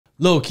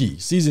Loki,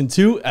 Season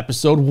 2,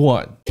 Episode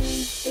 1.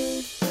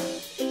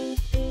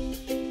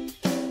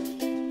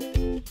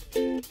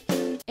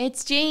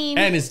 It's Jane.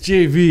 And it's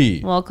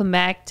JV. Welcome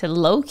back to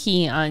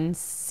Loki on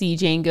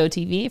CJ Go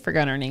TV. I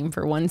forgot our name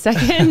for 1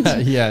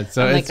 second. Yeah,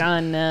 so I'm it's, like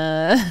on...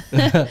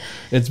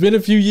 it's been a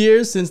few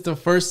years since the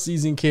first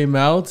season came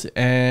out,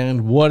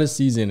 and what a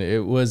season.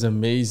 It was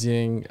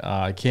amazing.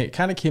 It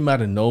kind of came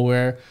out of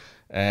nowhere,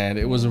 and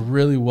it was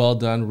really well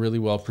done, really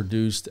well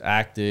produced,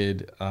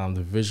 acted.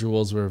 The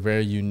visuals were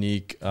very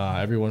unique.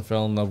 Everyone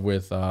fell in love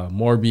with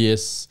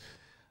Mobius.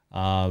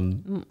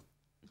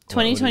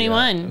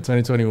 2021.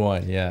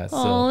 2021, yeah.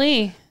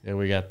 Holy. So, yeah,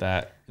 we got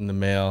that in the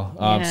mail.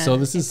 Yeah, so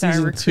this is it's our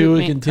season 2.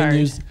 It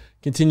recruitment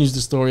continues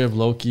the story of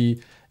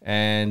Loki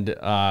and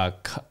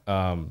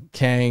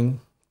Kang,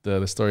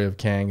 the story of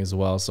Kang as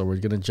well. So we're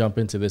gonna jump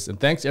into this. And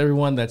thanks to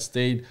everyone that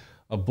stayed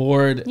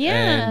aboard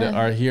and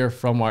are here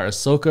from our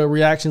Ahsoka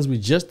reactions. We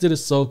just did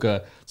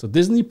Ahsoka. So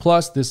Disney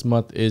Plus this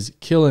month is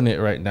killing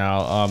it right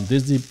now.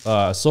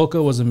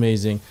 Ahsoka was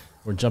amazing.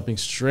 We're jumping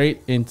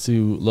straight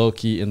into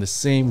Loki in the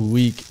same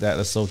week that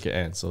Ahsoka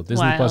ends. So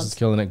Disney Plus is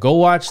killing it. Go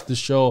watch the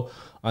show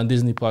on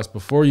Disney Plus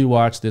before you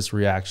watch this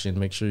reaction.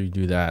 Make sure you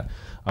do that.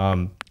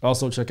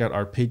 Also, check out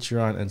our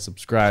Patreon and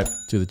subscribe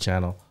to the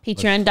channel.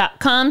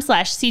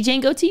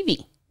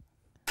 Patreon.com/CJGoTV.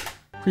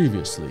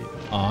 Previously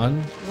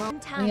on...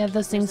 Yeah,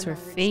 those things were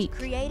fake.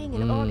 Creating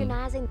and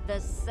organizing the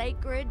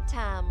sacred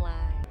timeline.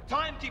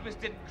 Timekeepers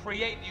didn't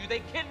create you,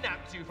 they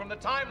kidnapped you from the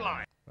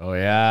timeline. Oh,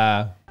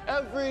 yeah.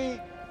 Every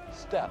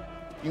step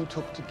you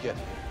took to get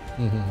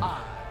here, I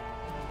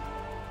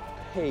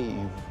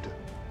paved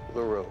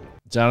the road.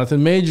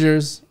 Jonathan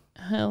Majors.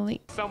 Holy.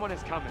 Someone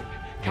is coming.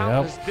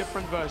 Countless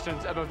different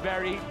versions of a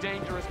very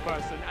dangerous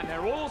person, and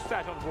they're all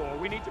set on war.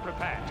 We need to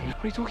prepare.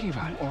 What are you talking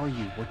about? Who are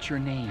you? What's your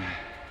name?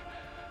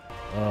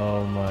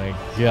 Oh my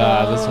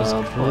God, this was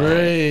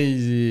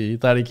crazy. You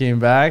thought he came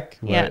back?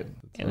 Yeah, But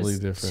it was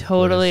different.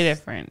 totally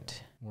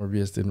different.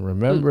 Morbius didn't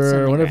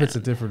remember. I wonder if it's a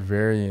different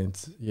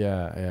variant.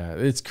 Yeah,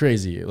 it's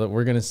crazy. Look,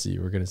 we're gonna see.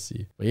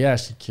 But yeah,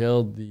 she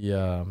killed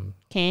the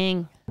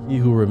Kang. He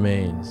Who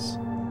Remains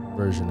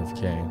version of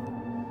Kang,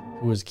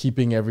 who was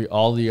keeping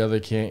all the other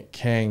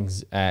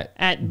Kangs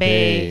at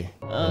bay.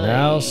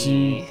 Now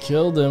she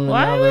killed him, and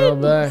Why now they're all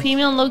would back.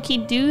 female Loki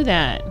do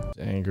that?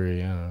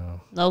 Angry, I don't know.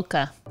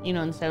 Loka,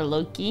 instead of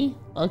Loki,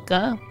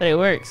 Loka, but it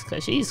works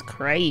because she's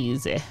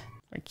crazy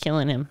for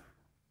killing him.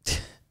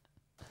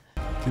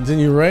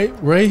 Continue right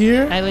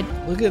here. I would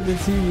Look at the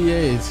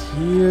TVA. It's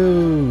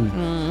huge.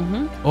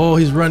 Oh,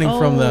 he's running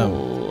from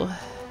them.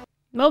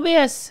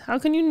 Mobius, how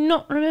can you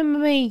not remember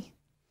me?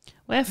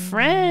 We're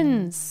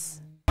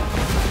friends.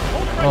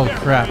 Oh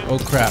crap! Oh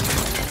crap!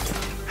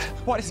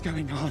 What is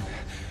going on?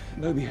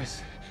 Mobius,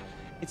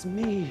 it's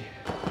me.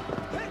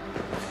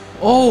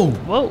 Oh!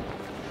 Whoa,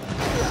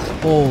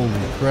 Holy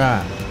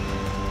crap!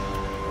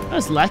 that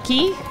was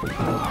lucky.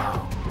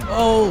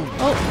 Oh!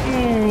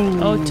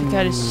 Oh, took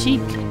out his cheek.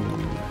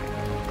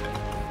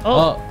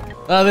 Oh,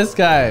 this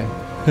guy.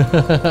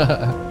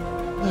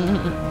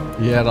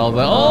 He had all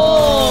that.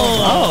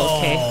 Oh,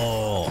 okay. I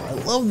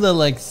love the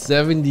like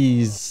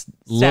 70s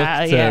look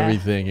to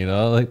everything,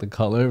 like the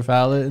color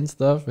palette and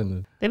stuff.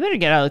 And They better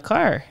get out of the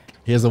car.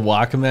 he has a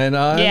Walkman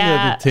on,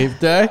 the tape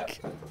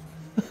deck.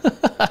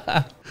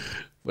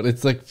 But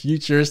it's like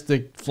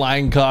futuristic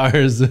flying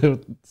cars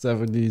with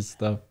 70s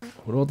stuff.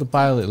 What about the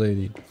pilot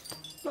lady?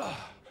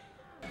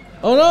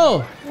 Oh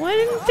no! Why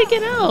didn't they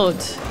get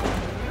out?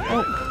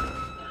 Oh,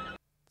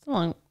 it's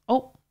long.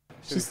 Oh,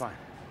 she's fine.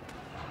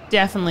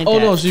 definitely Oh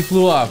dead. no, she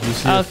flew off. You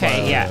see her Okay,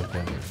 fly yeah. away.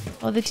 Okay.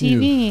 Oh, the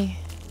TV.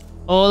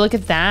 Oh, look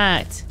at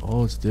that.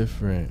 Oh, it's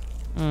different.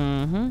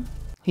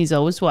 He's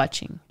always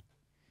watching.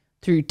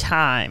 Through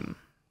time,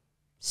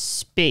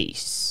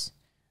 space,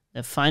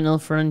 the final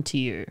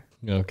frontier.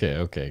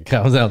 Okay.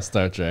 Calm down,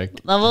 Star Trek.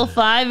 Level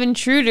 5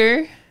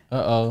 intruder.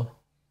 Uh-oh.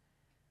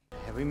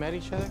 Have we met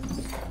each other?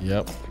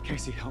 Yep.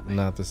 Casey, help me.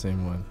 Not the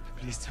same one.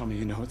 Please tell me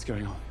you know what's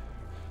going on.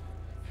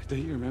 Do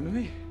you remember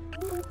me?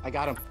 I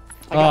got him.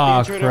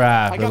 Oh,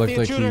 crap. It looked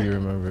like he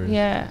remembered.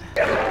 Yeah.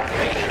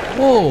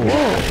 Whoa.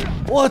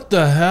 What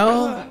the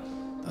hell?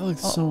 That looks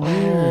so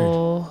weird.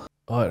 Oh,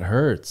 Oh, it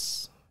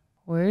hurts.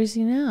 where is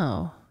he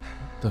now?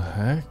 What the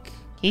heck?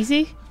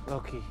 Casey?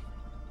 Loki.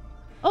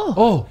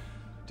 Oh,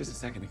 Just a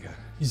second ago,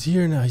 he's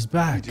here now. He's you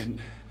back. didn't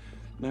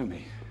know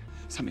me.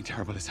 Something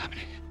terrible is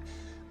happening.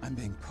 I'm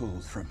being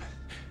pulled from...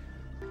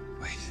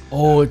 Wait.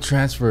 Oh, it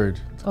transferred.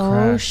 It's Oh,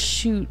 crashed.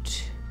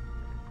 shoot.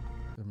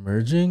 They're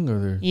merging or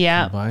they're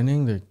Yeah.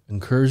 combining? They're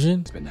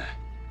incursion? It's been there.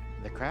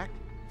 The crack?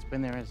 It's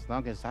been there as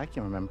long as I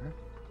can remember.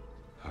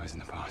 I was in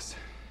the past.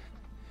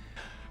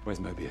 Where's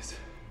Mobius?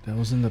 That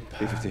was in the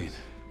past. B-15.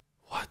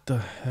 What the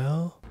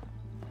hell?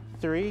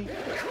 3.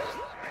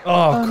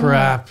 Oh,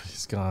 crap.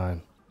 He's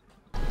gone.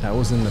 That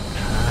was in the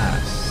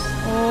past.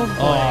 Oh, boy.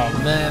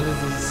 Oh, man.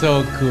 This is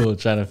so cool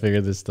trying to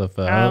figure this stuff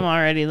out. I'm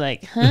already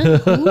like, huh?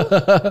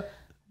 Who?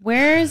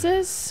 Where is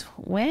this?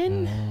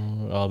 When?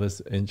 All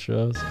this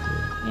intros.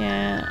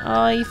 Yeah.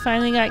 Oh, you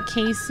finally got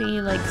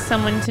Casey, like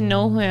someone to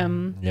know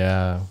him.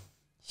 Yeah.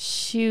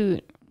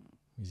 Shoot.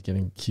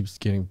 Keeps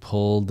getting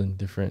pulled in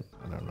different,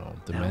 I don't know,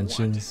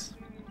 dimensions,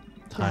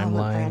 timelines. The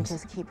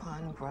branches keep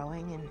on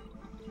growing, and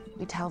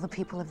we tell the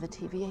people of the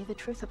TVA the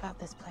truth about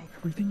this place.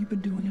 Everything you've been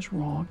doing is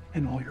wrong,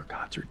 and all your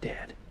gods are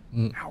dead.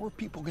 How are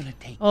people gonna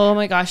take? Oh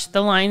my gosh,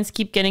 the lines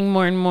keep getting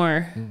more and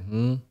more.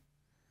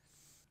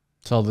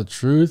 Tell the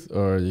truth,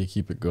 or you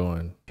keep it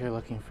going. You're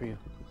looking for you.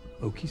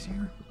 Loki's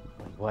here?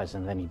 He was,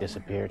 and then he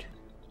disappeared.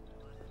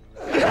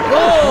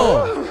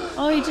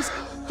 Oh, he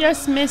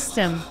just missed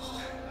him.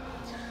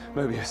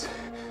 Mobius.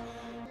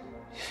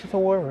 The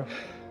war room.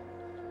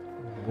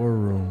 War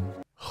room.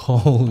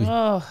 Holy.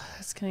 Oh,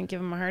 that's gonna give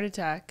him a heart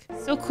attack.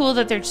 So cool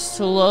that they're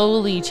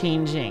slowly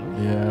changing.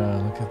 Yeah,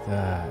 look at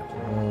that.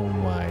 Oh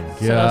my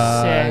So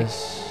gosh.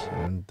 sick.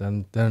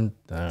 Dun, dun,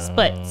 dun.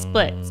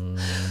 Split.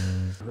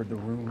 Heard the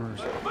rumors.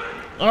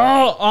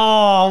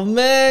 Oh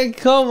man,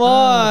 come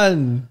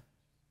on.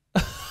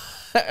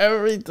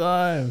 Every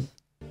time.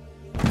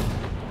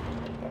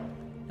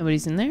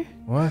 Nobody's in there?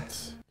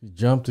 What? He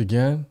jumped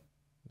again?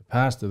 The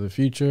past or the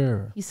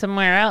future? He's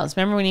somewhere else.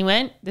 Remember when he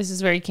went? This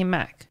is where he came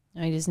back.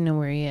 Now he doesn't know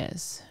where he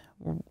is.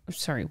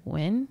 Sorry,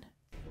 when?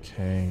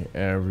 Kang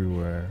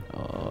everywhere.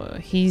 Oh,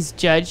 he's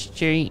judge,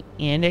 jury,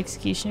 and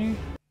executioner?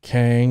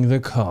 Kang the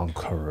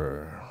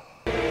Conqueror.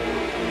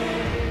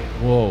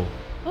 Whoa.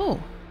 Oh.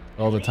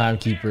 All the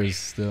timekeepers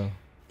still.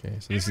 Okay,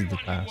 so this is the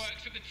past.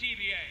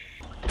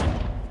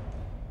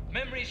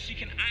 Memories she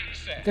can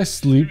access. Guys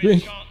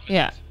sleeping?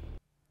 Yeah.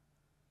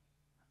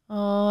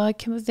 Oh, I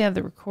can't believe they have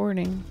the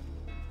recording.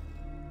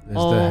 There's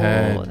the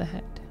head. The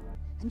head.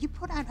 And you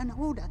put out an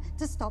order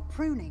to stop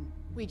pruning.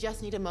 We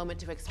just need a moment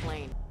to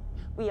explain.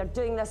 We are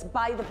doing this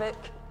by the book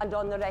and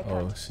on the record.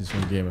 Oh, she's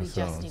from Game We of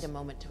just need Thrones. a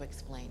moment to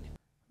explain.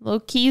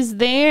 Loki's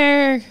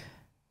there,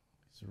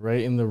 It's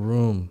right in the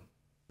room.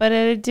 but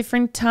at a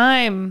different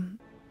time.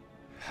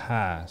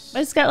 Past.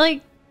 But it's got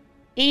like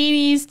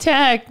 80s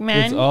tech,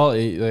 man. It's all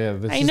yeah.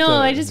 This I is know. the-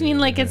 I just mean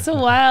like it's so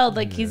wild.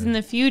 Like he's in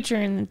the future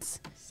and it's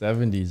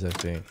 70s, I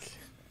think,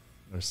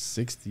 or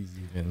 60s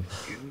even.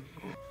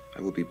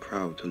 I will be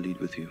proud to lead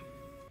with you.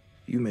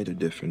 You made a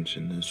difference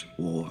in this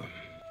war.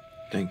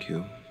 Thank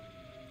you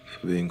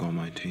for being on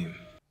my team.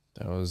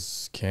 That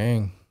was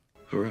Kang.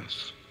 For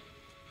us.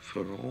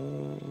 For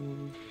all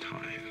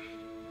time.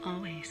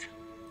 Always.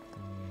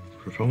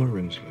 Ravonna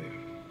Renslayer,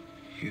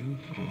 you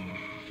are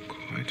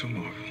quite a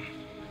marvel.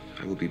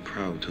 I will be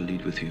proud to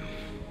lead with you.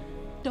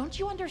 Don't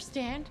you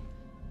understand?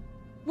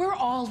 We're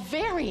all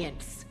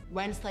variants.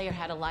 Renslayer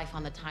had a life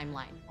on the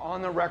timeline.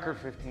 On the record,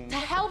 15. To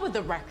hell with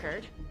the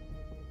record.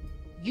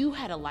 You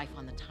had a life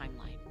on the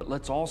timeline. But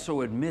let's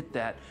also admit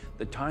that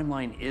the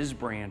timeline is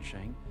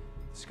branching.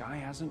 The sky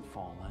hasn't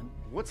fallen.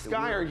 What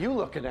sky are you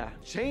looking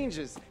at?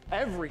 Changes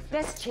everything.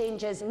 This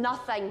changes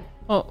nothing.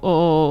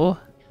 oh.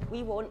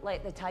 We won't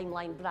let the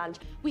timeline branch.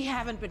 We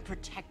haven't been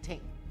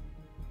protecting.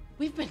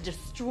 We've been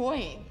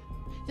destroying.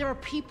 There are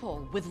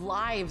people with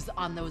lives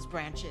on those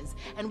branches,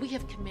 and we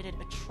have committed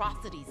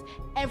atrocities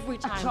every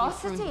time we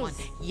prune one.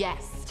 Atrocities?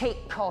 Yes.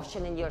 Take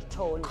caution in your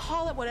tone.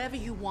 Call it whatever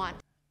you want.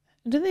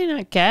 What do they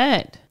not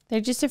get? They're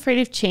just afraid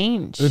of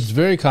change. It's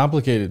very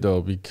complicated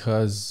though,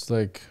 because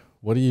like,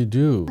 what do you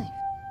do?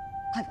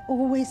 I've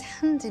always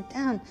handed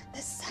down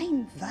the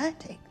same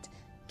verdict.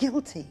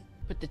 Guilty.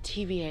 But the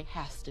TVA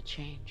has to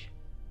change.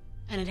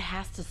 And it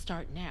has to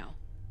start now.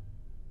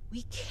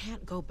 We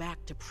can't go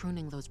back to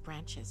pruning those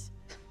branches.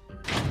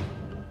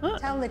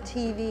 Tell the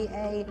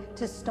TVA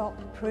to stop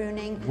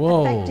pruning.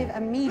 Whoa. Effective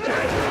immediately.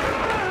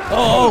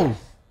 Oh,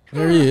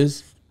 there he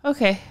is.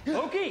 Okay.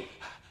 Loki!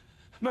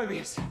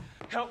 Mobius,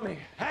 help me.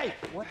 Hey,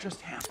 what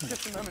just happened?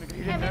 Just a moment ago,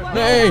 you didn't know.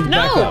 Hey,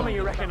 back Tell up. me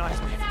you recognize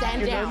me.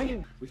 Stand You know down.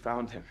 me? We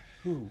found him.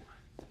 Who?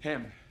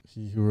 Him.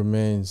 He who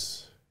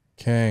remains.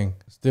 Kang.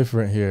 It's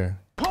different here.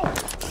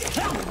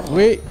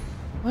 Wait,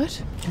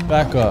 What?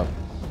 back up.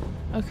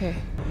 Okay.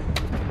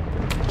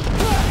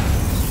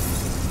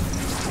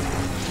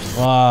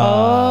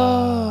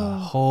 Wow.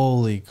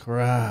 Holy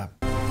crap.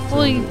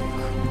 Holy.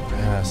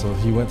 Yeah, so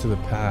he went to the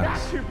past.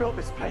 That's who built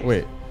this place.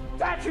 Wait.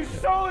 That's who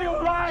stole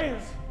your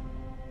lives.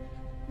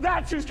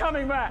 That's who's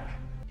coming back.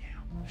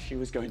 She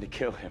was going to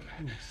kill him.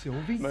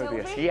 Sylvie?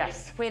 Mobius, Sylvie?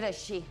 yes. Where is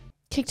she?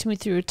 Kicked me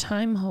through a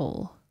time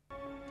hole.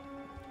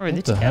 Are they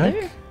What the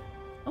together? heck?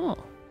 Oh.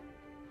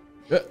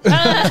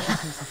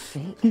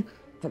 Fake,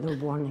 but the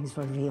warnings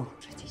were real.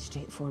 Pretty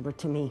straightforward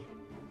to me.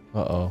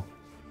 Uh-oh.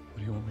 What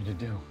do you want me to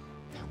do?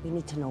 We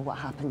need to know what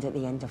happened at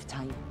the end of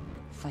time.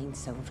 Find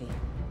Sylvie.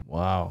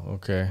 Wow,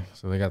 okay.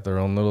 So they got their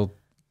own little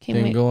Can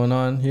thing we- going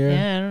on here?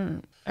 Yeah, I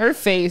don't, her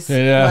face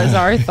Yeah. was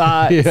our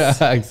thoughts.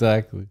 Yeah,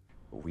 exactly.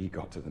 We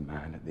got to the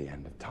man at the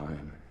end of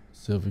time,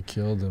 Sylvie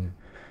killed him.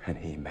 and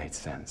he made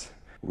sense.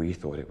 We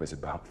thought it was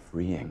about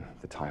freeing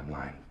the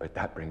timeline, but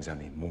that brings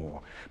only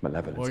more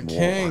malevolence, More more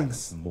kings.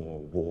 violence, more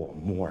war,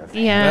 more of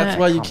Yeah. That's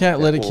why you can't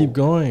let it keep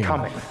going.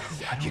 Coming.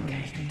 You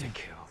came to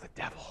kill the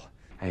devil.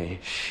 Hey,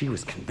 she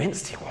was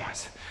convinced he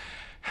was.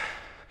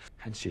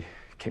 And she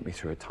kicked me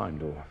through a time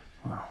door.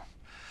 Well,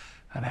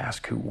 I'd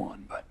ask who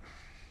won, but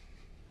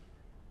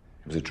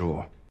It was a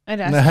draw. I'd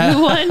ask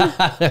you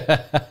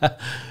one.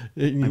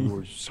 And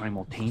we're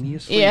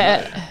simultaneously.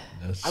 Yeah.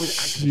 I was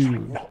actually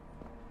trying, no.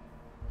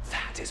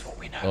 That is what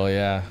we know. Oh,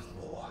 yeah.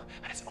 War,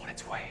 and it's on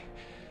its way.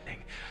 The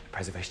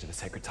preservation of the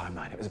sacred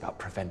timeline. It was about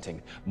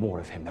preventing more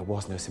of him. There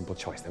was no simple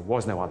choice. There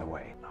was no other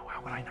way. Oh,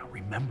 how would I not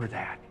remember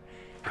that?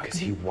 Because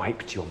he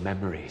wiped your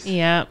memories.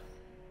 Yeah.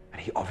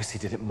 And he obviously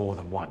did it more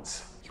than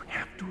once. You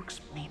have to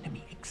explain to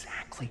me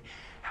exactly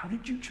how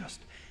did you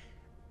just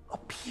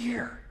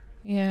appear?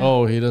 Yeah.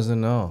 Oh, he doesn't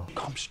know.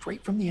 Come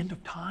straight from the end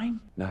of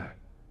time? No.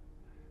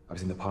 I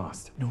was in the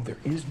past. No, there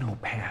is no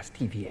past.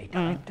 TVA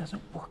time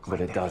doesn't work like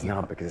that. But it does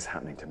now because it's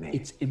happening to me.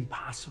 It's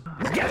impossible.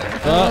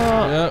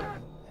 Oh, yep.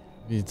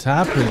 It's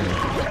happening.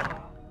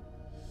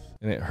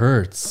 And it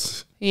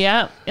hurts.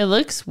 Yeah. It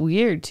looks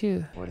weird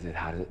too. What is it?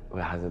 How does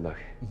it look?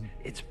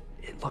 It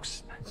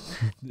looks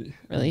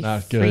Really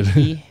not good.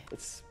 freaky.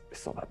 It's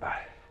not that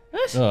bad.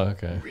 Oh,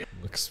 okay.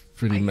 Looks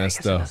pretty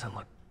messed up. It doesn't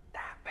look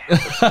that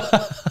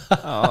bad.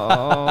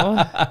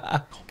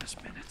 Oh. Miss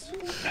Minutes.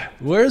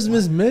 Where's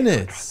Miss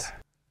Minutes?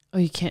 Oh,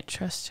 you can't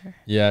trust her.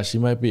 Yeah, she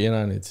might be in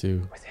on it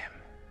too. With him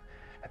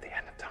at the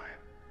end of time.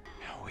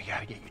 No, we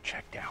gotta get you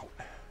checked out.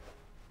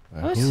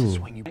 What?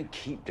 Swing you. We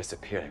keep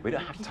disappearing. We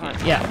don't have time.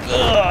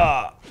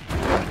 Yeah.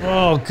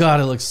 Oh god,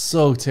 it looks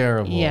so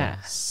terrible. Yeah.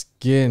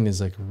 Skin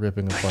is like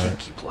ripping I apart. can't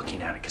keep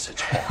looking at it because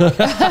it's hard.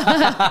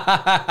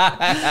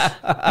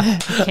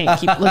 Can't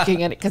keep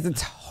looking at it because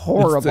it's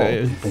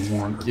horrible.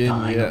 Born or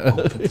dying yeah.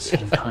 both at the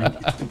same time.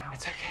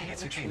 It's okay.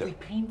 It's okay. really Look,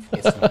 painful.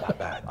 it's not that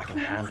bad. I can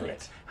handle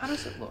it. How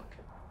does it look?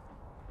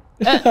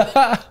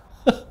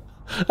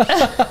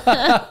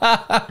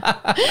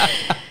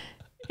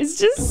 It's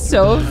just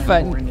so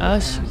fun. Oh,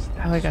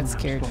 I got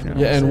scared. For no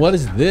Yeah, and what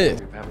is this?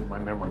 Having my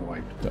memory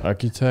wiped. The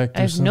architect?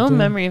 I or have no something?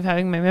 memory of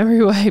having my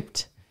memory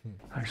wiped.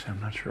 Actually,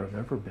 I'm not sure I've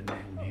ever been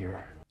in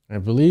here. I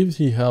believe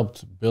he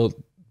helped build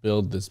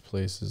this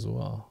place as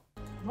well.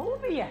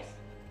 Mobius!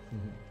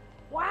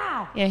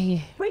 Wow! Yeah,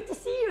 he Great to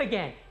see you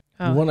again.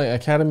 He won an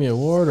Academy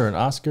Award or an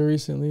Oscar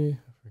recently.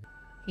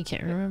 he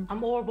can't remember.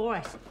 I'm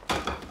Ouroboros.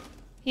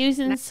 He was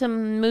in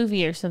some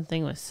movie or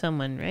something with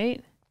someone,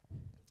 right?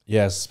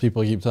 Yes,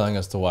 people keep telling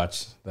us to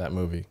watch that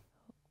movie.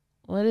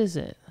 What is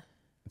it?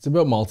 It's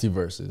about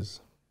multiverses.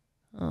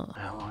 Oh.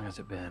 How long has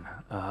it been?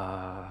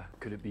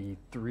 Could it be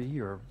 3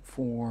 or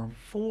 4?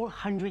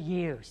 400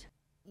 years.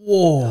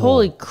 Whoa.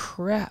 Holy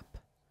crap.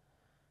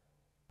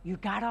 You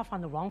got off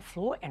on the wrong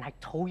floor, and I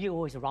told you it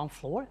was the wrong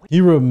floor?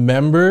 He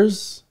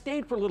remembers?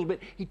 Stayed for a little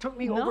bit. He took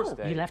me No,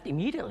 over. you left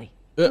immediately.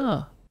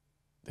 Oh.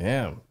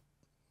 Damn.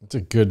 That's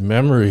a good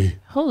memory.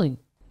 Holy.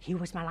 He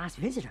was my last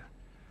visitor.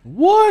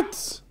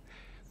 What?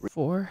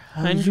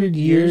 400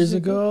 years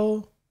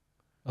ago?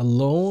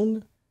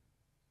 Alone?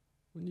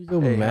 When you go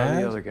Hey, how are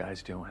mad? the other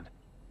guys doing?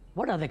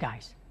 What other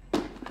guys?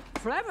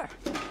 Forever.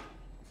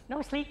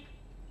 No sleep.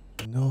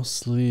 No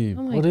sleep.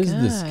 Oh my What is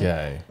this God.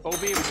 guy?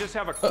 OB, we just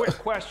have a quick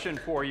question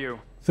for you.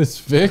 This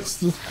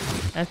fixed?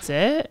 That's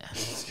it?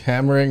 He's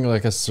hammering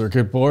like a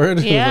circuit board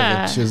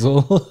Yeah. with a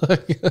chisel.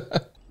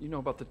 You know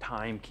about the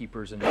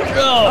timekeepers and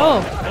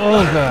Oh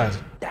god.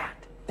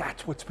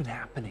 That's what's been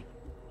happening.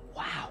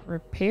 Wow. Time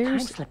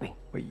Repairs? slipping.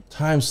 Wait,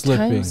 Time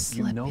slipping.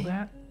 you know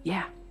that?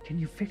 Yeah. Can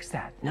you fix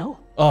that? No.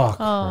 Oh crap.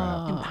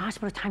 Oh.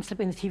 Impossible to time slip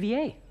in the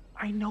TVA.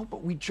 I know,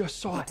 but we just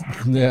saw it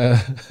happen. Yeah.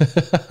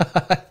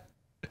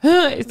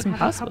 It's Having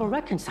impossible. trouble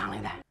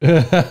reconciling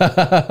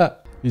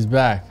that. He's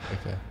back.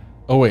 Okay.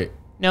 Oh wait.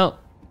 No.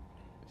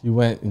 He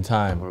went in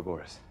time.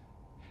 Ouroboros.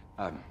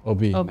 OB.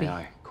 OB. May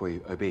I call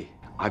you OB?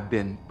 I've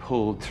been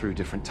pulled through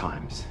different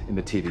times in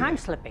the TVA. Time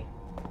slipping.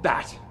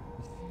 That.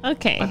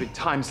 Okay. I've been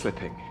time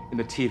slipping in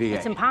the TVA.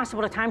 It's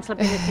impossible to time slip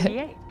in the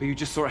TVA. But you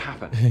just saw it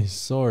happen. He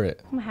saw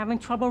it. I'm having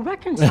trouble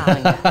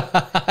reconciling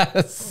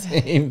that.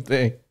 Same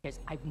thing. Because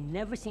I've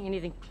never seen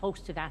anything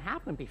close to that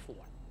happen before.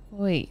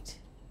 Wait.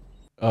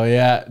 Oh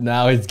yeah,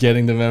 now he's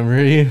getting the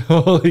memory.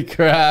 Holy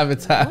crap,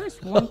 it's There happening.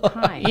 was one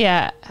time.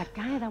 Yeah. That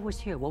guy that was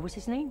here, what was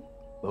his name?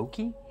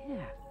 Loki? Yeah.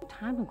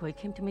 Time ago, he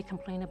came to me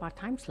complaining about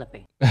time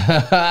slipping.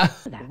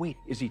 Wait,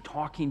 is he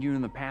talking to you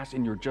in the past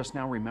and you're just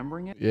now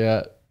remembering it?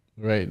 Yeah,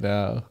 right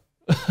now.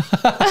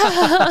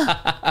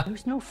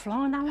 There's no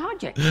flaw in that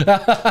logic.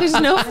 There's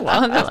no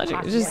flaw in that logic.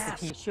 It's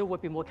just It sure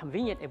would be more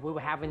convenient if we were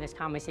having this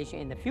conversation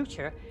in the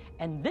future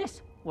and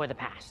this were the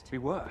past. We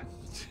were.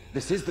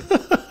 This is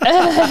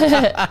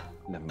the.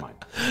 Never mind.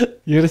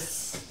 You gotta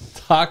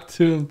talk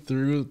to him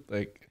through,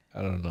 like,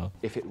 I don't know.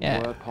 If it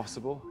Yeah. were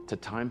possible to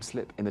time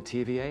slip in the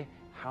TVA,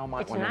 how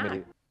might It's one not.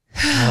 remedy?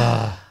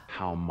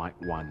 How might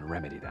one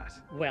remedy that?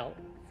 Well,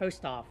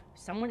 first off,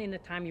 someone in the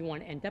time you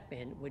want to end up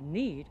in would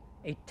need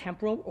a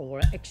temporal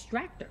aura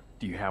extractor.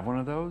 Do you have one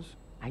of those?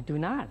 I do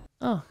not.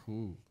 oh.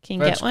 Can you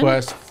Fetch get one?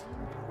 quest.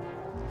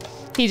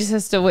 He just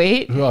has to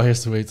wait. Oh, he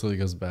has to wait till he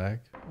goes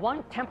back.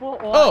 One temporal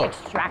aura Oh.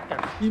 extractor.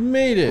 He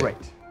made it. Great.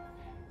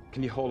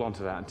 Can you hold on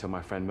to that until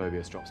my friend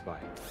Mobius drops by?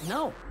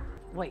 No.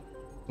 Wait.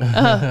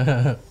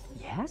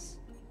 Yes?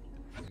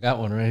 Got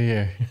one right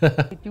here.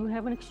 I do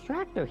have an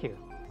extractor here.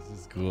 This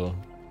is cool.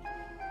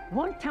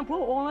 one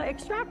temporal aura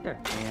extractor.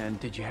 And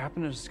did you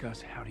happen to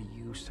discuss how to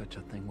use such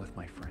a thing with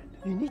my friend?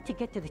 You need to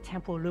get to the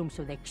temporal loom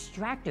so the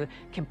extractor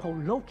can pull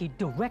Loki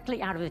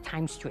directly out of the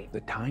time stream. The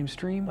time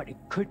stream? But it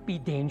could be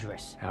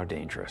dangerous. How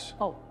dangerous?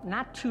 Oh,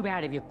 not too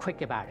bad if you're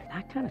quick about it.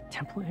 That kind of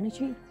temporal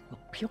energy will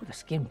peel the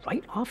skin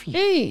right off you.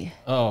 Hey.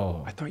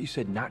 Oh. I thought you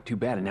said not too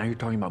bad, and now you're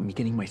talking about me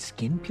getting my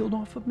skin peeled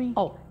off of me?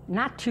 Oh,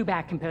 not too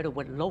bad compared to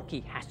what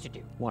Loki has to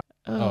do. What?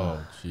 Oh,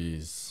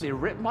 jeez. They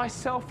rip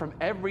myself from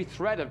every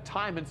thread of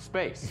time and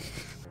space.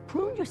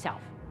 Prune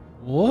yourself.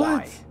 What?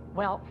 Why?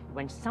 Well,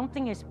 when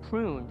something is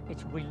pruned,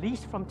 it's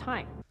released from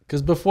time.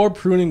 Because before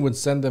pruning would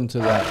send them to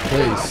that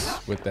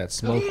place with that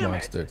smoke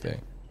monster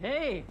thing.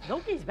 Hey,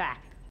 Loki's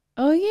back.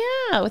 Oh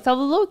yeah, with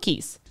all the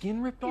Lokis.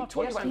 Skin ripped off?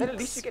 Yes, and then at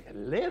least you get to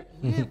live.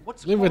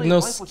 What's Live with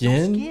no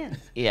skin?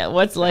 Yeah,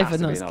 what's life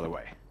with no another skin?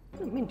 way.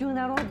 I've been doing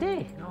that all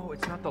day. No,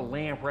 it's not the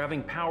lamp. We're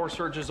having power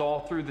surges all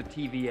through the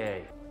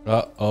TVA.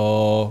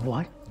 Uh-oh.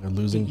 What? They're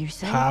losing Did you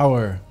say?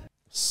 power.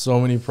 So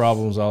many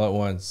problems all at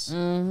once.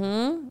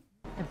 Mm-hmm.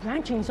 The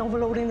branching's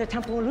overloading the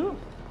temporal loop.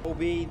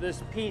 Obi,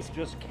 this piece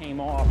just came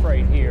off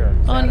right here.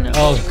 Oh no.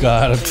 Oh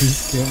god, a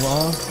piece came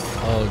off?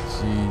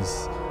 Oh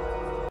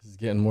jeez. This is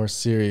getting more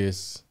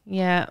serious.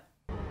 Yeah.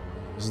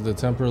 This is the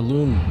temporal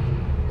loom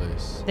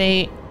place.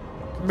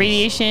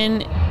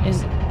 Radiation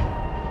is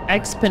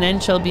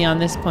exponential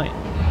beyond this point.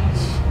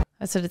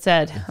 That's what it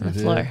said on the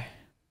floor.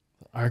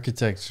 The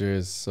architecture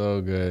is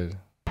so good.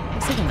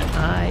 Looks like an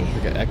eye.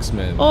 Like an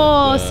X-Men.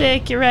 Oh, like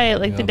sick. You're right.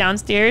 Like the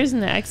downstairs in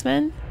the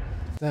X-Men.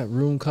 What's that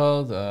room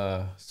called?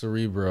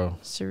 Cerebro.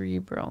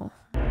 Cerebral.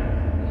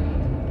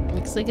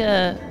 Looks like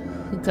a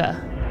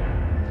hookah.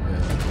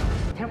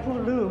 The temporal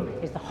loom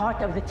is the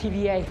heart of the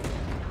TVA.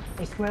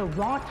 It's where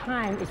raw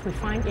time is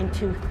refined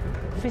into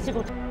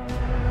physical.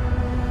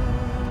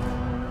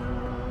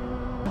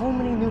 So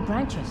many new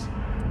branches.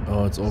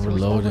 Oh, it's So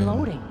overloading. it's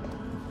overloading.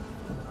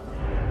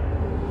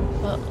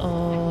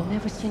 Uh-oh. I've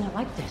never seen it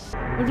like this.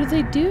 What do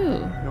they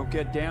do? Don't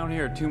get down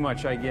here too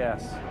much, I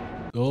guess.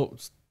 Oh,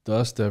 it's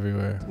dust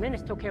everywhere.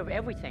 Minutes took care of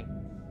everything.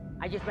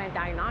 I just ran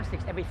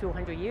diagnostics every few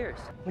hundred years.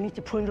 We need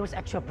to prune those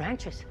extra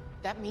branches.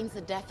 That means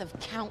the death of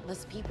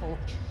countless people.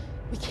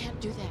 We can't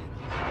do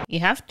that. You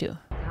have to.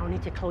 Now we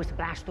need to close the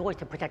blast doors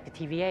to protect the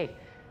TVA,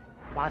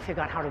 while I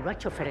figure out how to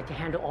retrofit it to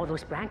handle all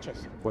those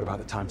branches. What about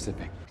the time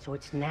slipping? So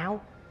it's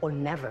now or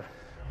never.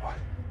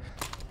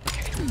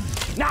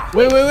 Now!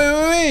 Wait.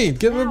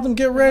 Let them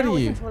get ready.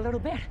 Listen to a little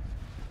bit.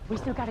 We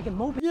still gotta get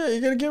Mobius. Yeah,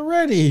 you gotta get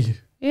ready.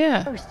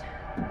 Yeah. First.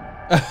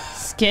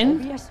 Skin?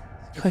 Mobius,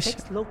 to Push.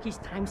 fix Loki's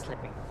time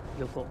slipping,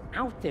 you'll go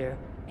out there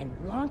and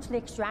launch the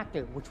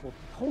extractor, which will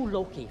pull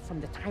Loki from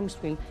the time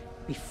stream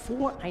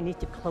before I need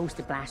to close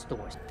the blast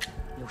doors.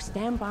 You'll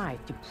stand by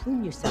to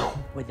prune yourself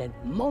within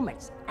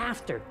moments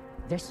after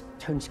this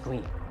turns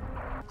green.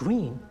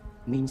 Green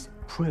means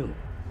prune.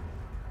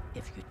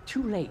 If you're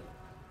too late,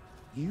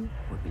 you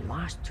will be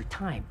lost to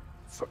time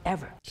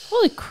forever.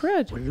 Holy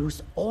crud. We'll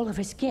lose all of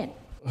his skin.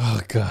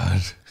 Oh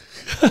god.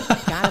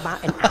 Got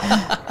about an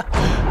hour.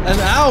 An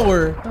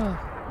hour? Oh.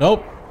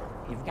 Nope.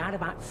 You've got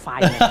about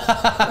 5 minutes.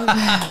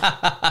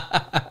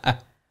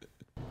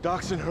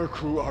 Dox and her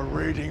crew are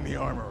raiding the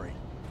armory.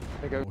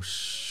 Oh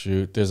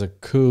shoot, there's a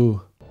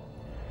coup.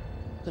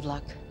 Good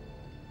luck.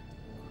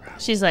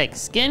 She's like,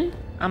 skin?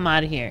 I'm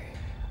out of here.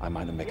 I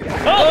might have made it.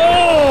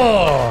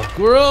 Oh,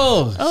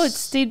 gross. Oh, it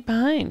stayed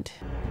behind.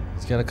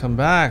 It's gotta come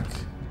back.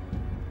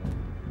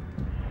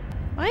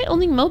 Why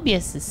only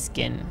Mobius'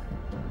 skin?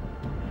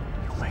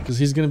 Because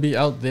he's gonna be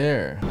out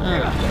there.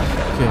 Okay,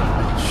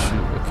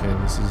 shoot. Okay,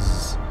 this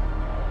is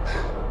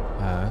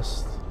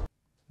past.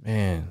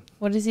 Man.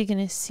 What is he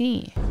gonna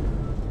see?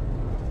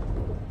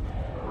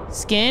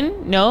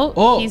 Skin? No,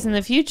 Oh. he's in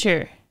the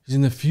future. He's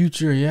in the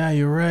future. Yeah,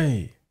 you're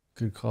right.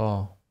 Good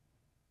call.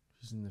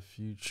 He's in the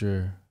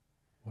future.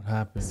 What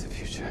happened? It's the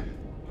future.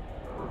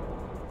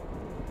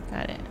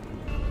 Got it.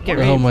 Get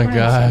ready. Oh my The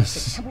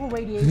gosh. temporal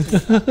radiation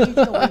is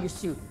away your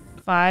suit.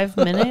 5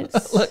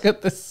 minutes. Look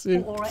at the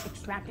suit. Aura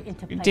extracted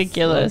into place.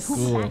 Ridiculous.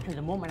 Cool. Back to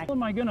the moment How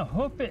am I gonna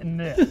hoof it in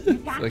this? you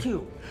got like-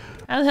 to.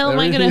 How the hell am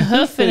I gonna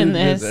hoof it in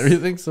this?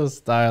 Everything's so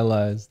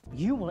stylized.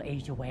 You will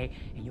age away,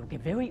 and you'll get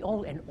very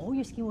old, and all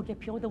your skin will get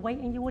peeled away,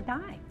 and you will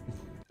die.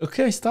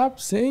 Okay, stop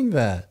saying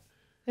that.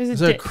 There's Is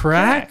there a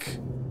crack?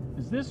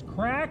 Is this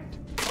cracked?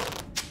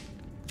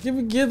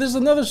 Yeah, there's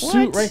another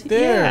suit What? right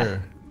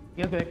there.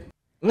 You're good.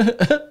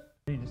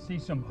 Need to see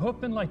some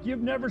hoofing like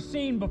you've never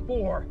seen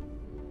before.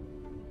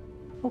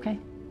 Okay.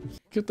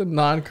 Get the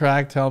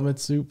non-cracked helmet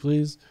suit,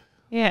 please.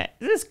 Yeah,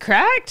 is this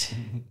cracked?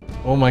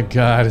 Oh my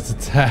god, it's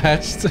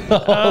attached.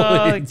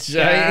 Holy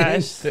giant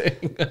gosh.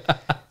 thing.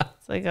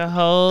 It's like a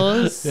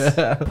hose.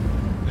 Yeah.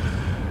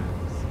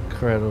 It's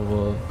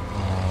incredible.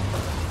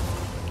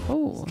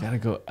 Oh, Gotta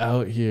go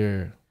out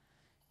here.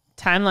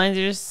 timelines are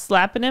just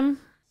slapping him.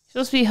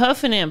 Supposed to be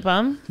hoofing him,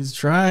 bum. He's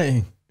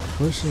trying.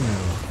 Pushing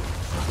him.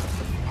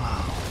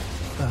 Wow.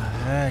 What the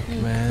heck,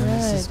 man?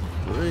 This is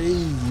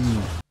crazy.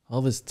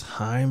 All this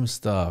time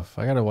stuff.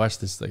 I gotta watch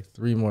this like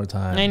 3 more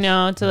times. I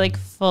know, to like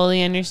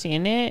fully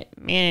understand it.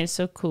 Man, it's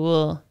so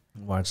cool.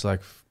 Watch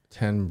like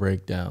 10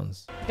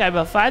 breakdowns. Got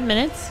about 5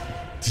 minutes.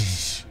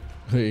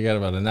 You got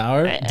about an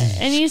hour.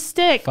 And you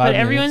stick, but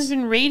everyone's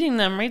been rating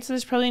them, right? So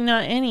there's probably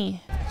not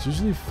any. It's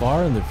usually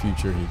far in the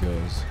future he goes.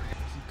 Where's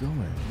he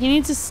going? He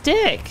needs a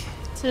stick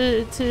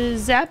to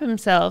zap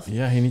himself.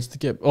 Yeah, he needs to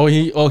get.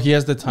 He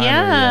has the timer.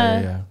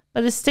 Yeah.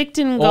 But the stick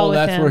didn't go with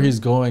him. Oh, that's where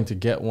he's going to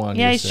get one.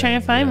 Yeah, he's trying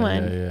to find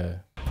one. Yeah.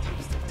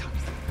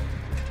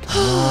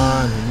 Come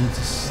on, he needs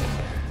a stick.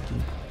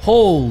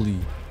 Holy.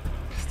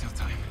 Still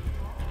time.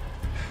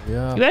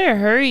 Yeah. You better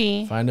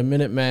hurry. Find a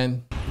minute,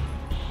 man.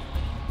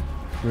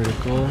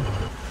 Critical.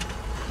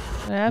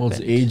 What happened? Well,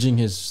 it's aging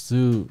his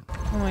suit.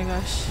 Oh my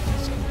gosh.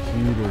 His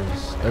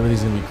computers.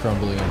 Everything's gonna be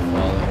crumbling and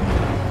falling.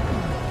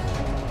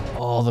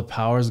 All the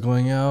power's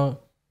going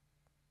out.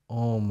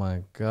 Oh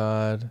my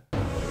god.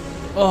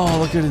 Oh,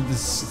 look at it.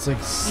 It's like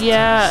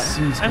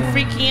I'm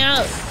freaking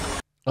out.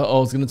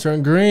 Uh-oh, it's gonna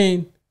turn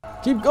green.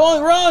 Keep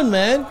going, run,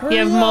 man. Hurry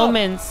you have up.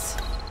 moments.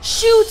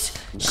 Shoot!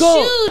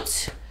 Go.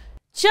 Shoot!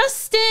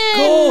 Justin!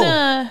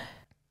 Go.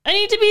 I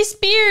need to be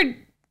speared.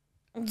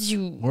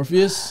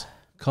 Morpheus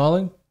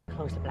calling.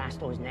 Close the blast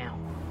doors now.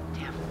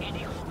 Damn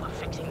idiot for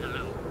fixing the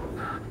loop.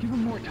 Give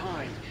him more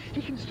time.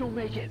 He can still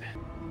make it.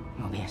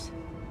 Mobius,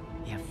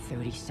 you have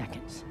 30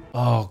 seconds.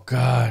 Oh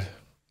god.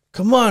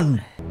 Come on.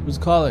 Who's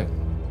calling?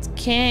 It's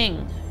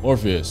King.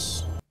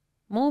 Morpheus.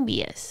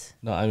 Mobius.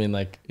 No, I mean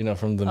like,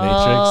 from the Matrix.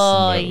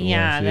 Oh,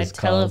 yeah, the Morpheus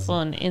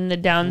telephone in the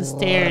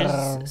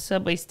downstairs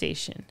subway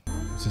station.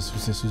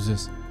 Who's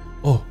this?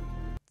 Oh.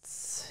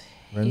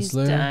 Renslayer? He's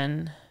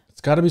done.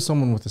 It's got to be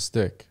someone with a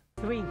stick.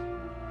 3,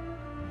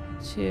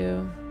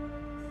 2,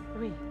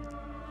 3.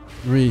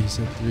 3. He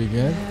said 3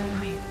 again.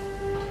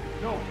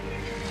 No,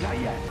 not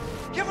yet.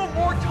 Give him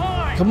more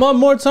time. Come on,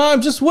 more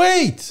time. Just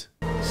wait.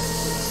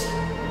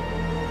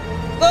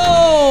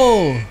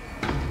 No.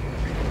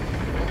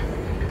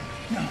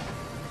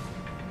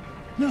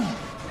 No.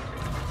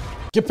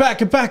 Get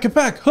back.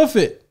 Hoof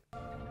it.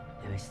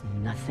 There is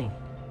nothing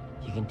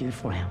you can do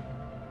for him.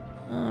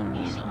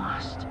 He's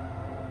lost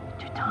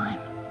to time.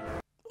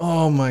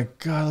 Oh my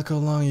god, look how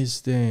long he's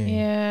staying.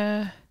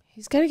 Yeah.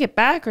 He's got to get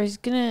back or he's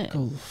going Look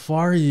how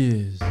far he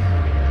is.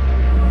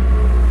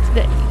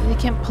 They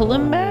can't pull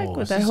him back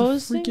with that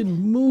hose thing? thing? Freaking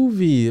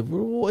movie.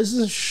 What is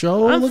this, a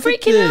show? I'm Look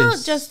freaking at out,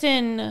 this.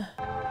 Justin.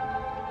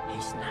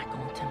 He's not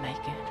going to make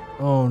it.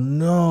 Oh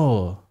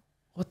no.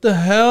 What the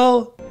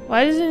hell?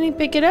 Why doesn't he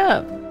pick it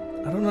up?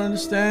 I don't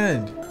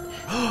understand.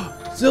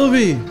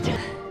 Sylvie!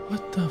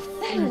 What the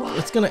frick?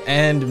 It's gonna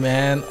end,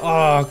 man.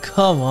 Oh,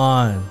 come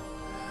on.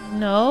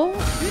 No.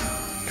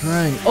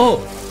 Crying. Oh!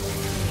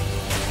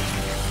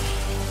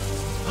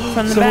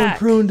 From the Someone back.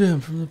 pruned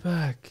him from the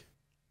back.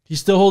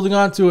 He's still holding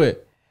on to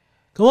it.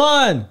 Come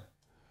on!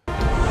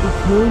 Who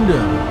pruned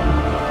him?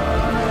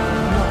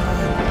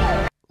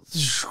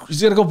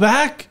 He's gonna go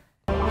back?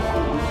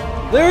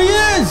 There he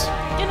is!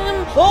 Get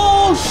him!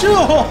 Oh, shoot!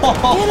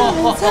 Get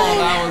him inside.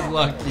 That was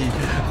lucky.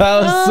 That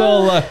was so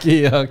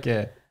lucky.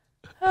 Okay.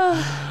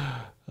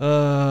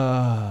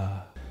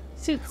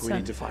 Suits We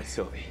need to find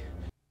Sylvie.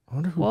 I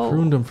wonder who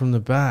pruned him from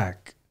the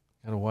back.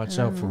 Gotta watch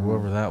out for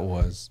whoever that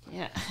was.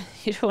 Yeah,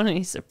 you don't want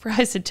any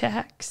surprise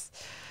attacks.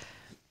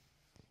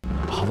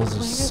 Oh, those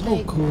are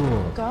so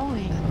cool.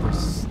 Going. They're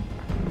so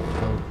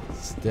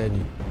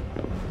steady.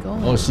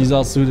 Going. Oh, she's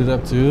all suited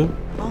up too?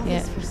 All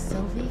this for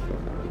Sylvie?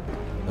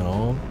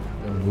 No.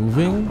 They're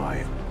moving?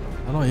 I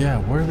don't know, yeah.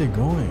 Where are they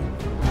going?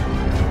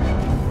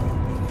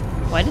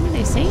 Why didn't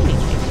they say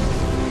anything?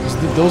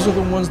 Those are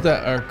the ones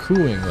that are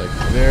cooing. Like,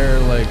 they're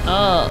like...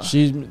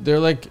 They're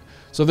like...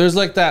 So there's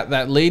like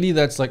that lady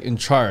that's like in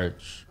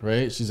charge,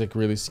 right? She's like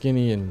really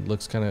skinny and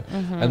looks kind of...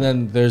 And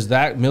then there's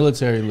that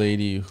military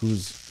lady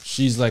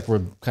she's like,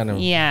 we're kind of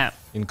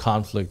in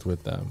conflict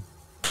with them.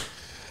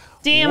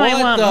 Damn,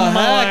 I want more. What the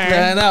heck,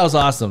 man? That was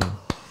awesome.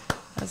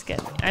 That's good.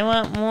 I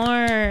want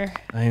more.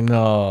 I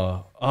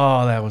know.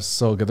 Oh, that was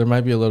so good. There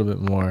might be a little bit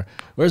more.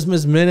 Where's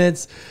Miss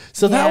Minutes?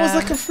 So that was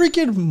like a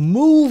freaking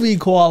movie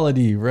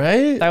quality,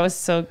 right? That was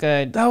so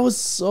good. That was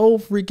so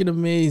freaking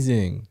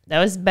amazing. That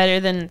was better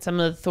than some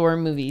of the Thor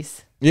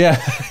movies.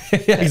 Yeah,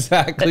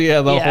 exactly.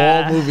 Yeah, the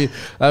whole movie.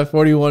 That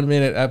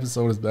 41-minute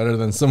episode is better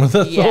than some of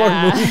the Thor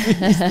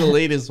movies. The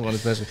latest one,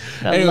 especially.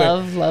 The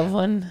love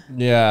one.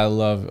 Yeah, I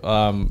love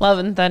Love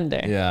and Thunder.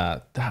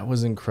 Yeah, that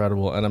was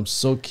incredible. And I'm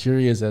so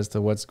curious as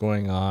to what's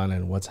going on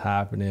and what's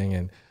happening.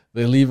 And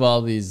they leave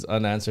all these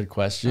unanswered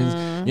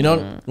questions. You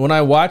know, when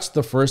I watched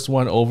the first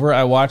one over,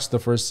 I watched the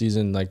first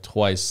season like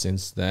twice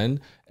since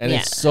then. And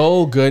it's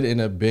so good in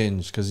a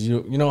binge because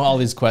you know all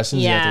these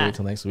questions you have to wait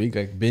till next week.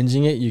 Like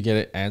binging it, you get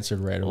it answered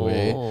right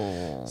away.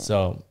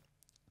 So,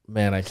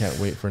 man, I can't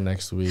wait for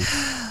next week.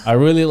 I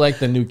really like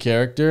the new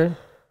character,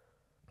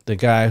 the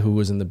guy who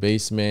was in the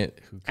basement.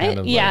 Who kind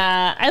of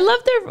I love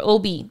their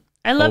Obi.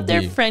 I love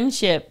their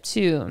friendship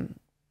too.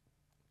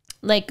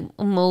 Like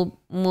Mobius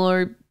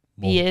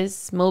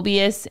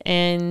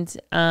and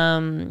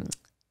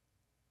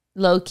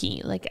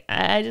Loki. Like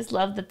I just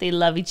love that they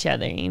love each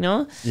other, you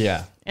know?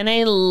 Yeah. And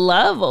I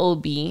love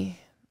Obi.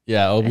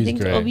 Yeah, Obi's I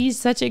think great. Obi's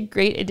such a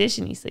great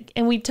addition. He's like,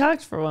 and we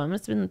talked for a while.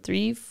 It's been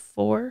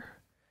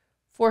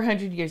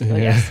 400 years ago.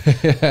 Yes.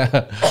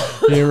 Yeah.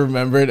 He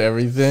remembered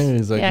everything.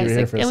 He's like, Yeah, you were here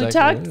like, for a and second. we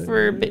talked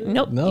for a bit.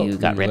 Nope, you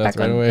got right left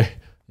back on. away.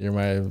 You're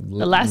my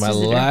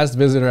visitor. last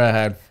visitor. I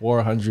had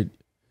 400.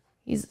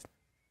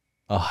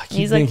 I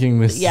keep thinking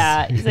like, this.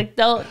 Yeah, he's like,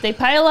 they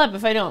pile up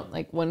if I don't.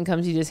 Like, one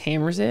comes, he just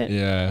hammers it.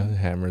 Yeah,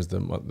 hammers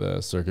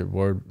the circuit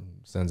board,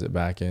 sends it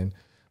back in.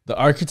 The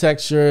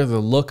architecture, the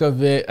look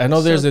of it. I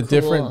know there's a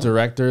different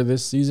director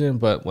this season,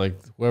 but like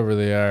whoever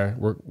they are,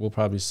 we'll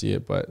probably see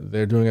it. But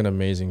they're doing an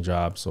amazing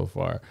job so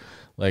far.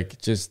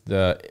 Like just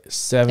the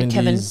 70s, the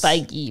Kevin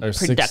Feige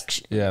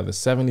production. The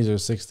 70s or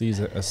 60s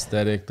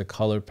aesthetic, the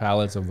color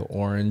palettes of the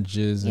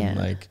oranges and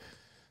like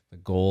the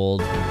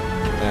gold.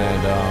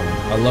 And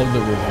I love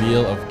the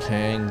reveal of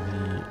Kang,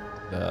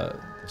 the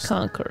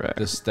Conqueror,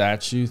 the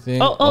statue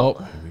thing. Oh,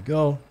 here we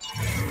go.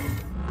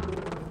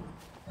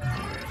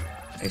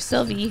 There's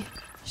Sylvie.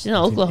 She's in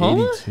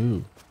Oklahoma.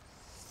 82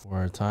 for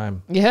our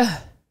time. Yeah.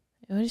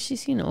 What did she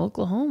see in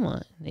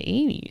Oklahoma in the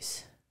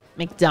 80s?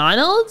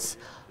 McDonald's?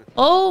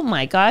 Oh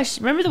my gosh!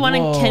 Remember the one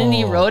on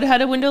Kennedy Road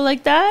had a window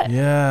like that?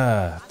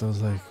 Yeah, those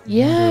like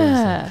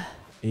yeah,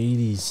 like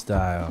 80s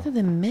style. Look at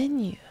the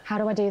menu. How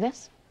do I do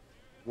this?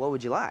 What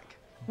would you like?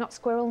 Not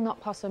squirrel,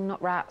 not possum,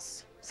 not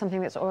rats.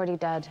 Something that's already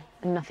dead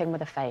and nothing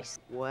with a face.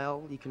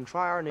 Well, you can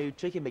try our new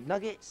chicken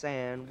McNuggets,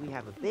 and we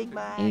have a Big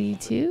Mac.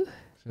 82.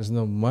 There's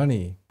no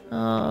money.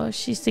 Oh,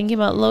 she's thinking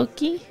about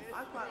Loki.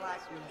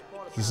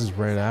 This is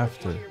right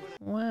after.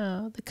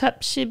 Wow, the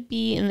cups should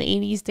be in the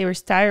 80s. They were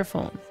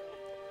styrofoam.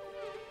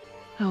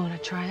 I want to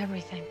try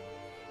everything.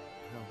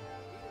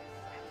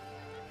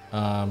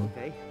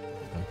 Okay.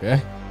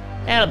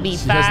 That'll be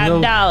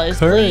 $5,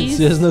 please.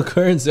 She has no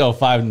currency. Oh,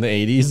 $5 in the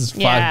 80s.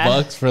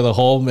 $5 for the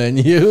whole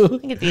menu.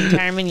 Look at the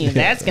entire menu.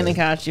 That's gonna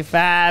cost you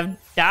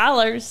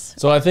 $5.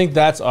 So I think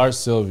that's our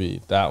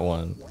Sylvie. That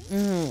one.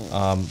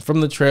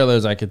 From the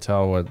trailers, I could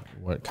tell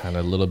what kind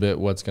of little bit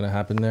what's gonna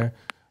happen there.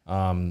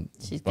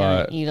 She's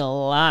gonna eat a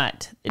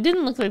lot. It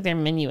didn't look like their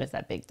menu was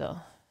that big though.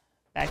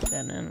 Back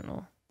then, I don't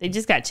know. They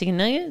just got chicken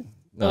nuggets.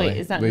 No, wait,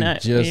 is that we not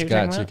just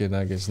got chicken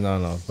nuggets?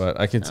 No, but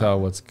I can tell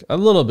what's a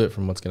little bit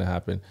from what's gonna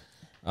happen.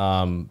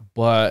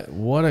 But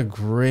what a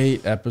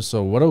great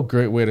episode! What a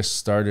great way to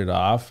start it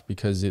off,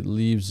 because it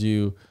leaves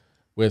you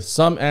with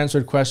some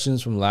answered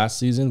questions from last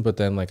season, but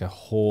then like a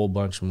whole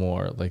bunch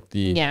more. Like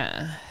the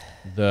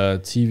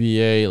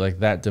TVA, like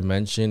that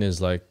dimension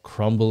is like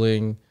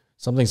crumbling.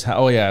 Something's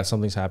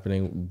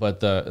happening.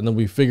 But and then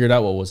we figured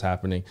out what was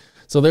happening.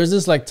 So there's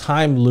this like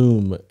time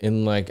loom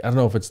in like, I don't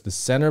know if it's the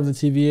center of the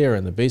TVA or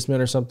in the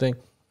basement or something.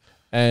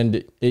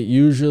 And it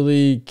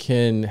usually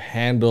can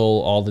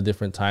handle all the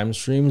different time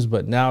streams,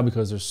 but now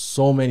because there's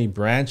so many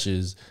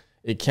branches,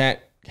 it can't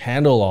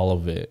handle all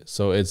of it.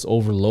 So it's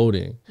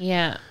overloading.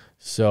 Yeah.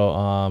 So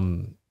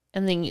and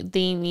then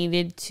they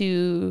needed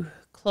to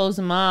close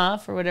them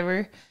off or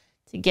whatever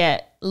to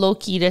get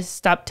Loki to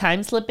stop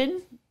time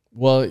slipping.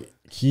 Well,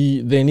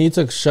 they need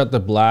to shut the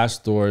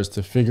blast doors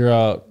to figure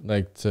out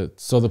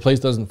so the place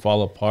doesn't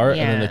fall apart,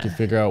 and then they can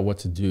figure out what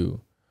to do.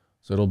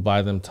 So it'll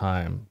buy them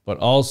time. But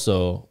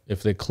also,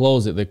 if they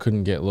close it, they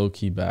couldn't get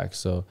Loki back.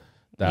 So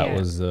that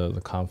was the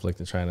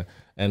conflict of trying to.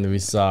 And we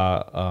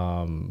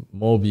saw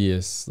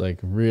Mobius like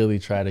really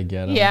try to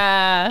get him.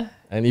 Yeah.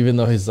 And even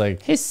though he's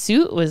like, his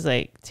suit was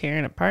like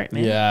tearing apart,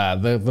 man. Yeah,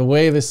 the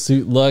way the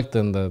suit looked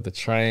and the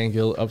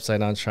triangle,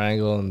 upside down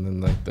triangle, and then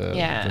like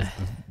the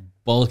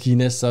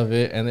bulkiness of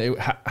it, and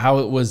how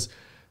it was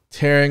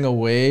tearing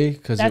away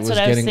because it was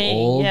getting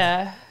old.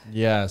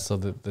 Yeah. So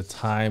the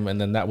time,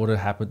 and then that would have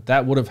happened.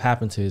 That would have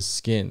happened to his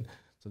skin.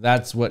 So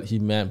that's what he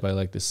meant by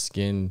like the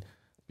skin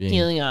being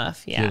peeling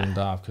off. Peeling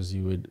off because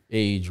he would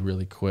age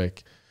really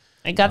quick.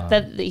 I got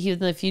that he was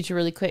in the future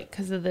really quick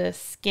because of the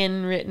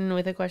skin written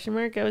with a question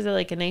mark. It was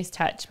like a nice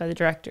touch by the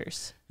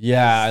directors.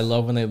 Yeah, I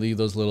love when they leave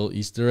those little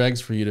Easter eggs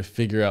for you to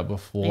figure out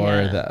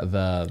before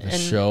the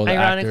show.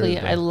 Ironically,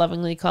 I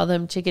lovingly call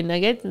them chicken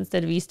nuggets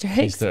instead of Easter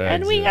eggs.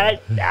 And we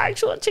got an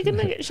actual chicken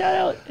nugget shout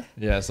out.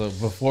 Yeah, so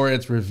before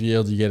it's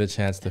revealed, you get a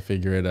chance to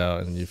figure it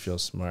out and you feel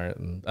smart.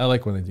 And I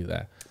like when they do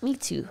that. Me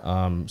too.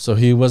 So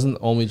he wasn't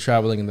only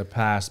traveling in the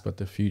past, but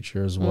the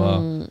future as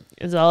well.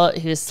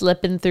 He was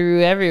slipping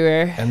through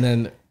everywhere. And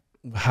then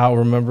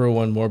remember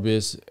when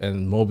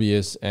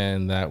Mobius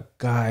and that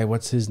guy,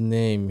 what's his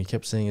name? He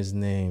kept saying his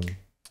name.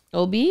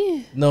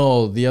 Obi?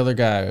 No, the other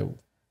guy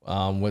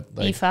with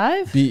like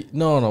B5?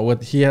 No,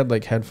 he had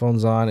like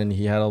headphones on and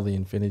he had all the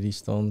Infinity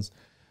Stones.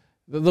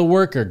 The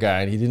worker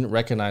guy, and he didn't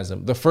recognize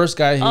him. The first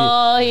guy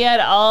he had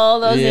all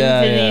those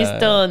Infinity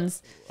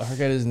Stones. I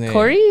forget his name.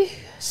 Corey?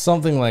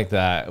 Something like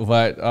that.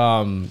 But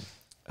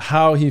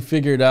how he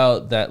figured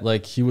out that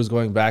like he was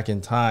going back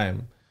in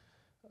time,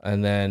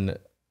 and then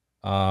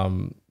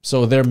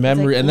so their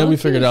memory, and then we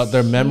figured out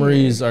their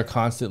memories are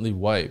constantly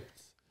wiped.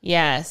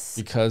 Yes,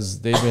 because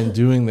they've been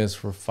doing this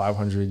for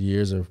 500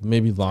 years or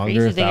maybe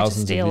longer. Crazy they get to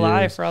stay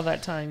alive years. For all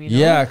that time. You know?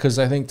 Yeah, because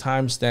I think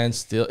time stands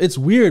still. It's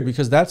weird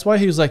because that's why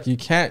he was like, you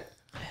can't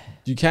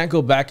you can't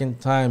go back in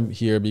time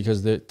here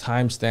because the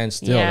time stands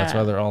still. Yeah. That's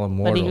why they're all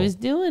immortal. But he was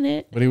doing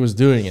it.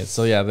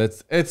 So yeah,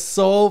 it's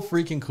so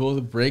freaking cool.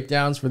 The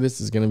breakdowns for this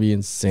is gonna be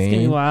insane. It's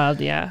gonna be wild,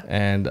 yeah.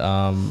 And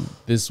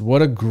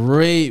what a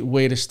great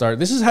way to start.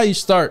 This is how you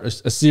start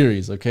a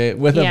series, okay?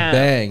 With a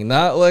bang,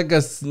 not like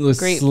a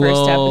great slow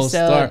first episode.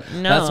 start.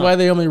 No. That's why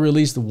they only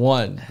released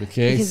one,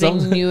 okay? Because they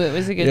knew it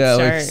was a good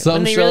start.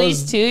 When they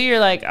released 2, you're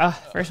like, oh,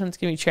 first one's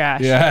gonna be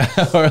trash. Yeah,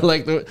 or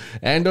like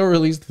Andor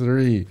released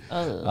 3.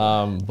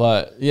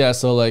 But yeah,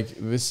 so like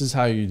this is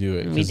how you do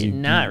it. We did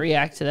not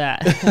react to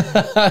that.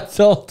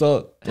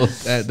 don't.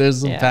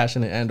 There's some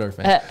passionate Andor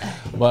fans.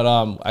 But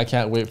I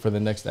can't wait for the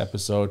next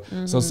episode.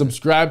 So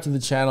subscribe to the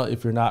channel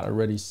if you're not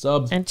already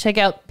subbed. And check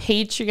out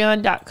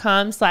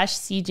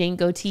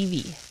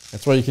patreon.com/CJNGoTV.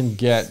 That's where you can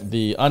get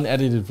the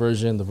unedited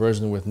version, the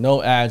version with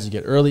no ads. You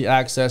get early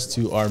access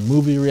to our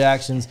movie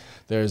reactions.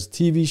 There's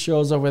TV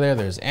shows over there.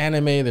 There's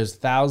anime. There's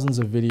thousands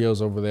of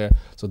videos over there.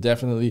 So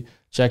definitely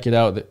check it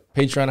out. The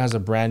Patreon has a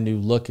brand new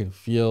look and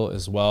feel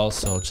as well.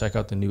 So check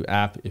out the new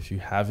app if you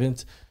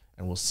haven't.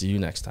 And we'll see you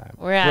next time.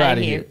 We're out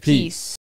of here. Peace.